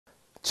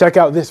Check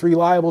out this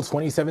reliable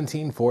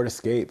 2017 Ford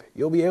Escape.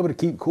 You'll be able to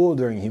keep cool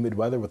during humid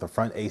weather with the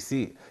front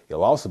AC.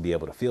 You'll also be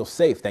able to feel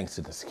safe thanks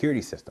to the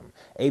security system.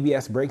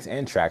 ABS brakes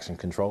and traction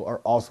control are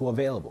also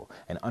available.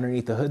 And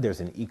underneath the hood,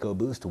 there's an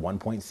EcoBoost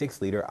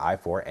 1.6-liter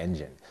i4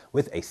 engine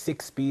with a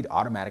 6-speed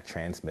automatic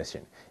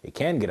transmission. It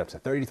can get up to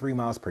 33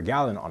 miles per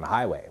gallon on the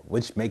highway,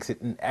 which makes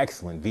it an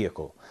excellent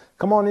vehicle.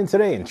 Come on in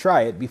today and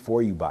try it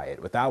before you buy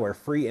it with our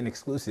free and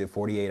exclusive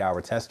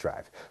 48-hour test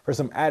drive. For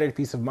some added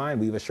peace of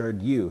mind, we've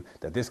assured you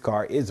that this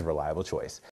car is a reliable choice.